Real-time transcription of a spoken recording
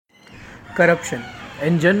Corruption.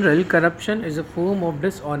 In general, corruption is a form of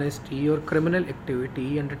dishonesty or criminal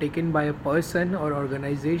activity undertaken by a person or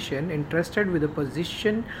organization entrusted with a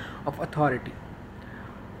position of authority,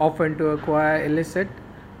 often to acquire illicit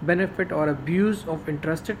benefit or abuse of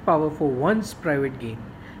entrusted power for one's private gain.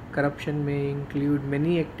 Corruption may include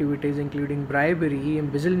many activities, including bribery,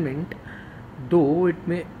 embezzlement, though it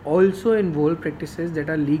may also involve practices that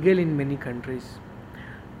are legal in many countries.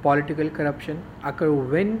 Political corruption occur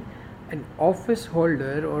when an office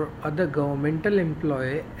holder or other governmental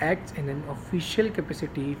employee acts in an official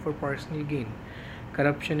capacity for personal gain.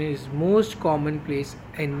 Corruption is most commonplace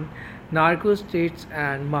in narco states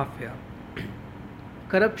and mafia.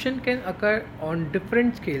 Corruption can occur on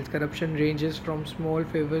different scales. Corruption ranges from small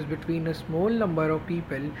favors between a small number of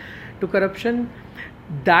people to corruption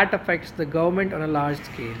that affects the government on a large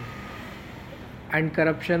scale, and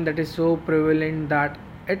corruption that is so prevalent that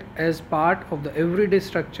it is part of the everyday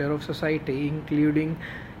structure of society, including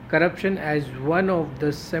corruption as one of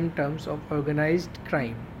the symptoms of organized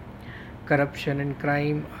crime. Corruption and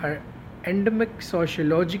crime are endemic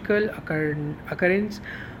sociological occurrence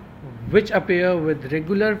which appear with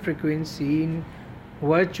regular frequency in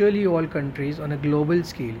virtually all countries on a global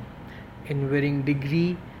scale in varying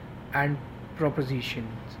degree and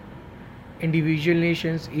proportions. Individual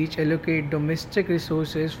nations each allocate domestic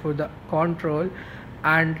resources for the control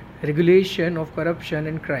and regulation of corruption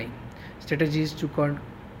and crime. Strategies to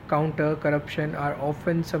counter corruption are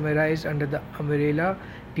often summarized under the umbrella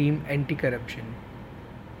Team Anti Corruption.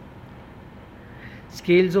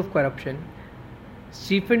 Scales of corruption.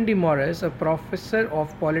 Stephen D. Morris, a professor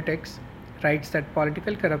of politics, writes that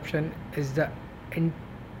political corruption is the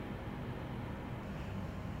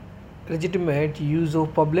legitimate use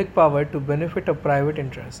of public power to benefit a private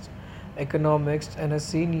interest. Economics and a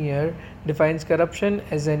senior defines corruption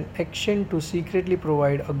as an action to secretly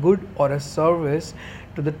provide a good or a service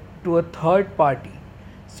to a third party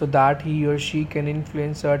so that he or she can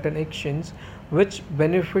influence certain actions which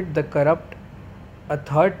benefit the corrupt, a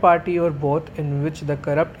third party, or both, in which the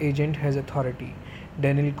corrupt agent has authority.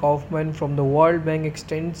 Daniel Kaufman from the World Bank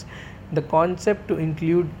extends the concept to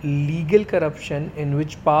include legal corruption in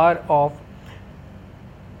which power of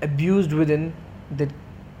abused within the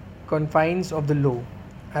confines of the law,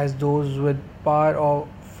 as those with power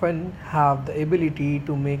often have the ability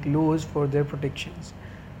to make laws for their protections.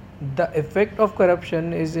 The effect of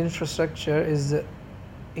corruption is infrastructure is the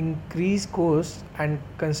increased cost and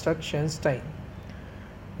construction's time,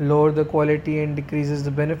 lower the quality and decreases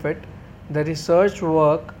the benefit. The research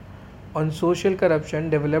work on social corruption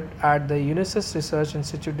developed at the UNICEF Research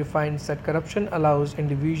Institute defines that corruption allows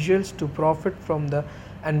individuals to profit from the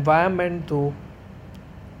environment through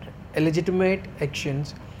illegitimate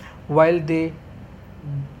actions while they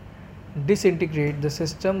disintegrate the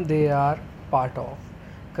system they are part of.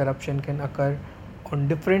 Corruption can occur on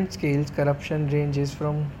different scales. Corruption ranges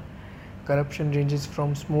from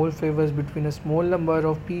small favors between a small number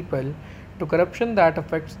of people to corruption that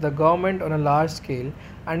affects the government on a large scale,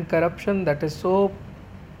 and corruption that is so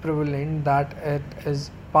prevalent that it is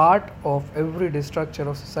part of everyday structure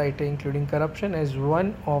of society, including corruption as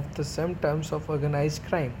one of the symptoms of organized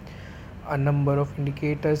crime. A number of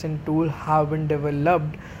indicators and tools have been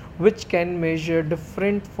developed which can measure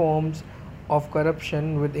different forms of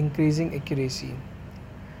corruption with increasing accuracy.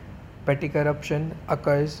 Petty corruption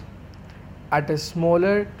occurs at a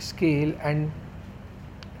smaller scale and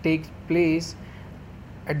takes place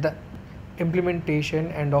at the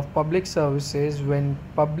implementation and of public services when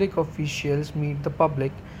public officials meet the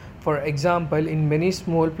public. For example, in many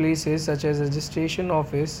small places such as registration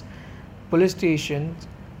office, police stations,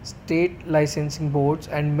 state licensing boards,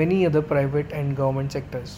 and many other private and government sectors.